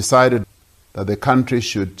 Cabinet decided that the country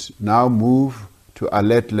should now move to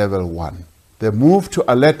Alert Level 1. The move to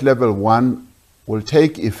Alert Level 1 will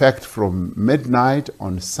take effect from midnight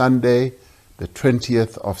on Sunday, the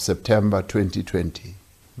 20th of September 2020.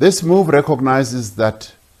 This move recognizes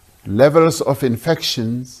that levels of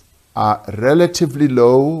infections are relatively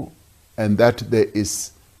low and that there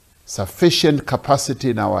is sufficient capacity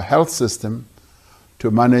in our health system to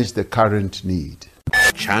manage the current need.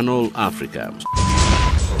 Channel Africa.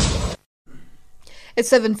 It's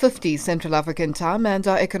 7:50 Central African time, and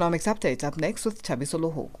our economics update up next with Thabiso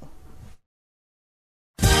Lohoko.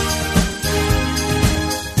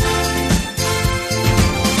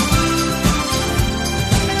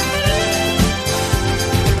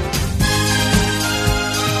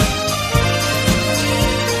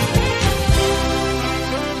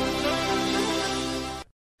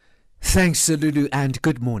 Thanks, Lulu, and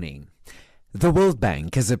good morning. The World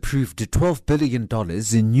Bank has approved $12 billion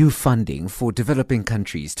in new funding for developing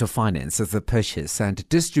countries to finance the purchase and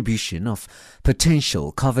distribution of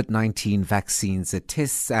potential COVID-19 vaccines,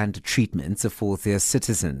 tests and treatments for their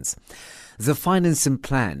citizens. The financing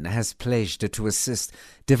plan has pledged to assist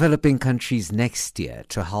developing countries next year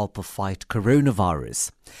to help fight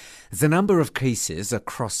coronavirus. The number of cases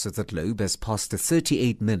across the globe has passed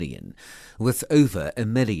 38 million, with over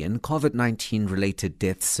 1 million COVID-19 related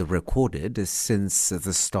deaths recorded since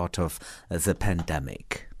the start of the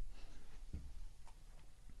pandemic.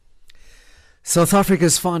 South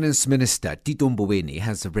Africa's Finance Minister Tito Mboweni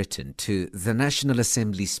has written to the National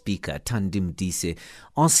Assembly Speaker Thandi Modise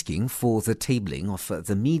asking for the tabling of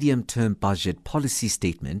the medium-term budget policy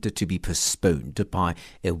statement to be postponed by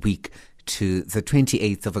a week to the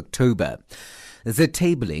 28th of October. The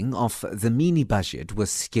tabling of the mini-budget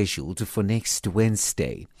was scheduled for next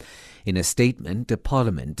Wednesday. In a statement, the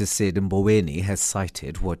Parliament said Mboweni has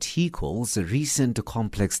cited what he calls recent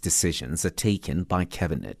complex decisions taken by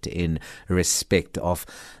Cabinet in respect of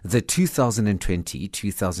the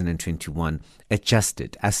 2020-2021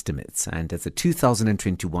 adjusted estimates and the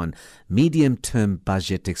 2021 medium-term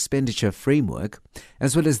budget expenditure framework,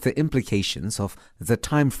 as well as the implications of the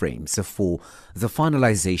timeframes for the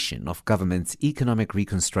finalization of government's economic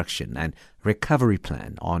reconstruction and recovery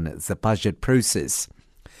plan on the budget process.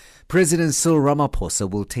 President Cyril Ramaphosa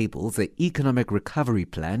will table the economic recovery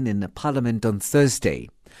plan in Parliament on Thursday.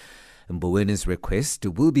 Mboweni's request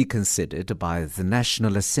will be considered by the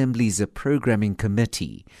National Assembly's Programming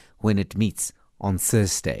Committee when it meets on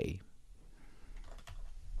Thursday.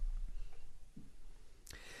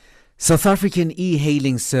 South African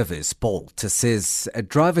e-hailing service Bolt says a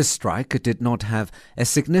driver strike did not have a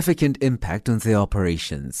significant impact on their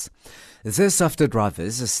operations. This after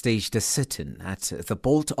drivers staged a sit-in at the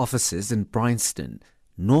Bolt offices in Bryanston,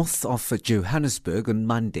 north of Johannesburg, on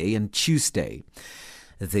Monday and Tuesday.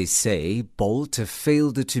 They say Bolt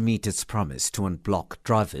failed to meet its promise to unblock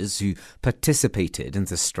drivers who participated in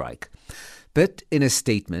the strike. But in a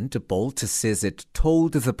statement, Bolt says it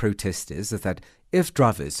told the protesters that if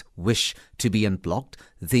drivers wish to be unblocked,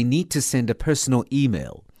 they need to send a personal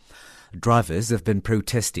email. Drivers have been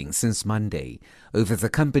protesting since Monday over the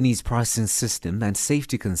company's pricing system and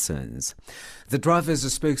safety concerns. The driver's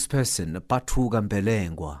spokesperson, Bathuga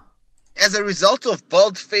Mbelengwa. As a result of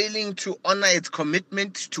Bolt failing to honor its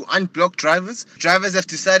commitment to unblock drivers, drivers have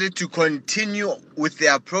decided to continue with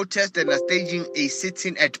their protest and are staging a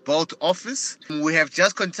sit-in at Bolt office. We have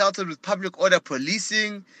just consulted with public order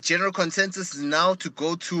policing. General consensus is now to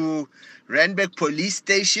go to Randburg police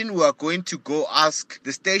station. We are going to go ask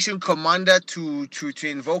the station commander to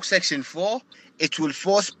invoke section 4. It will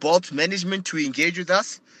force Bolt management to engage with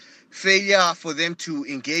us. Failure for them to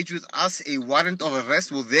engage with us, a warrant of arrest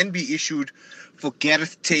will then be issued for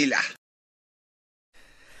Gareth Taylor.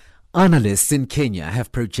 Analysts in Kenya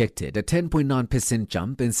have projected a 10.9%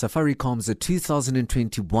 jump in Safaricom's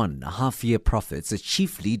 2021 half-year profits,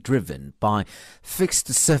 chiefly driven by fixed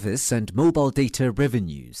service and mobile data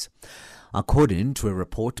revenues. According to a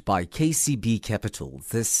report by KCB Capital,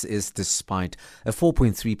 this is despite a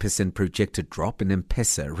 4.3% projected drop in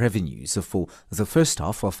M-Pesa revenues for the first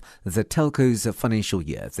half of the telco's financial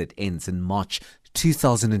year that ends in March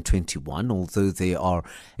 2021, although they are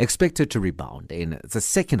expected to rebound in the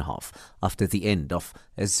second half after the end of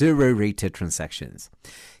zero-rated transactions.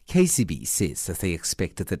 KCB says that they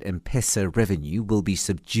expect that M-Pesa revenue will be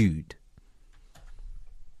subdued.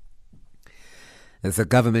 The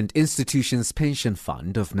Government Institutions Pension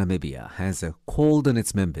Fund of Namibia has called on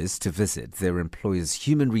its members to visit their employers'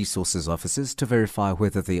 human resources offices to verify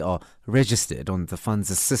whether they are registered on the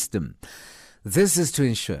fund's system. This is to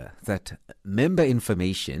ensure that member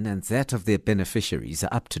information and that of their beneficiaries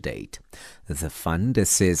are up to date. The fund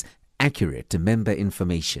says accurate member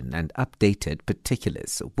information and updated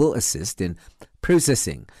particulars will assist in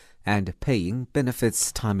processing and paying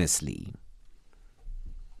benefits timelessly.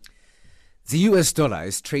 The US dollar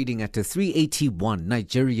is trading at a 381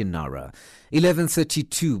 Nigerian naira,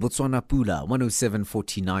 1132 Botswana pula,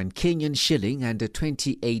 107.49 Kenyan shilling and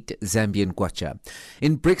 28 Zambian kwacha.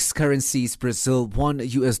 In BRICS currencies, Brazil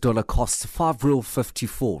 $1 US costs 5 ruble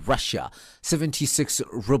 54, Russia 76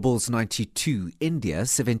 rubles 92, India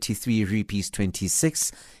 73 rupees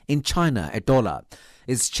 26. In China, a dollar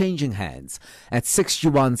is changing hands at 6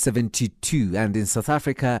 yuan 72, and in South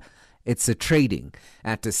Africa it's trading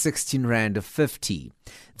at 16 rand 50.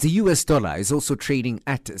 The US dollar is also trading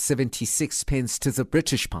at 76 pence to the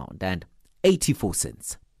British pound and 84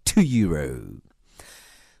 cents to euro.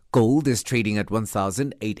 Gold is trading at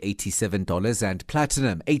 $1,887 and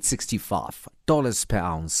platinum $865 per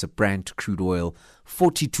ounce. Brent crude oil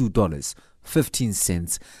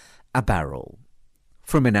 $42.15 a barrel.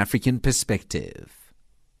 From an African perspective.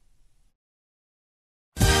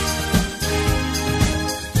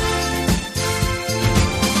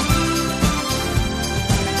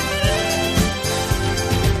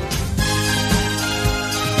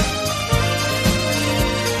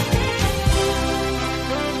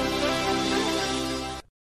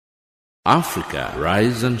 Africa,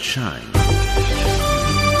 rise and shine.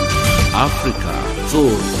 Africa,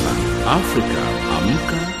 zorka. Africa,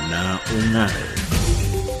 amka na ung'are.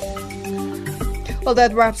 Well,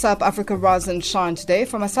 that wraps up Africa Rise and Shine today.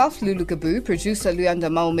 For myself, Lulu Kabu, producer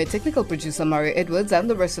Luyanda Maume, technical producer Mario Edwards, and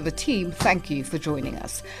the rest of the team, thank you for joining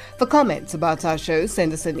us. For comments about our show,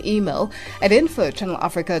 send us an email at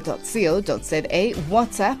info@channelafrica.co.za,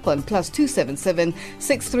 WhatsApp on +277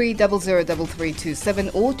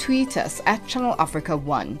 63003327, or tweet us at Channel Africa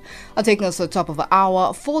 1. I'll take us to the top of the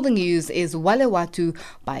hour. For the news is Wale Watu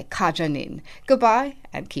by Kajanin. Goodbye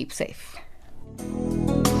and keep safe.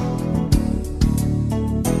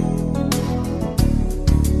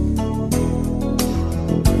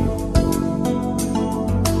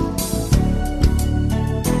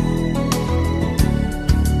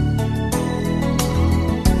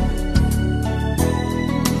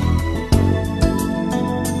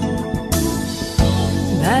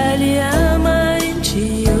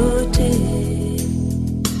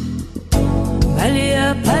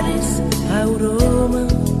 Paris au Roma,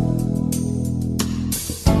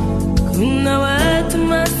 kuna watu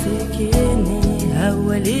masikini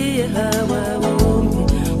hawali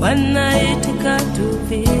hawaombi, wanaitika tu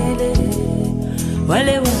vile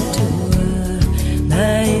wale watu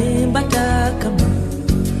naimba kama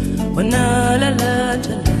wanalala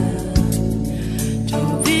tala tu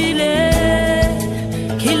vile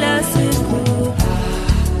kila siku.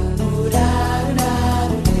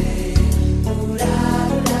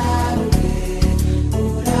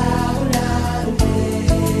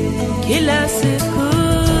 Kila siku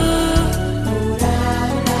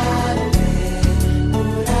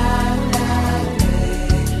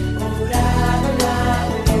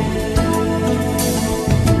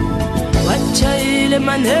wacha ile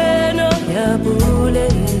maneno ya bure,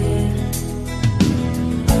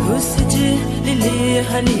 usijililie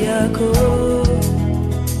hali yako,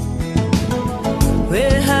 we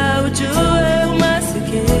haujui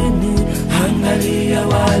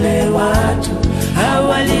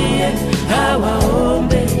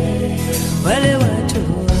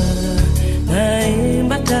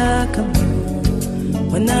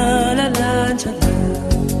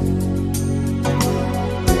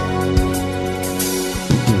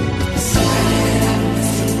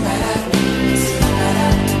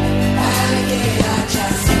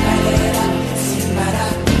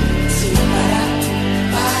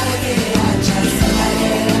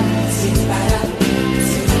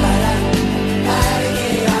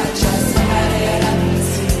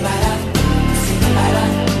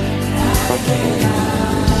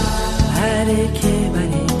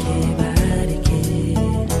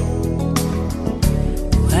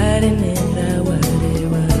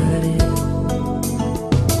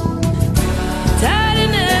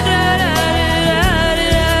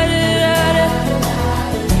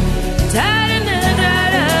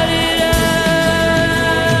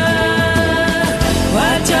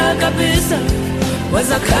Was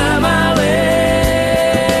a come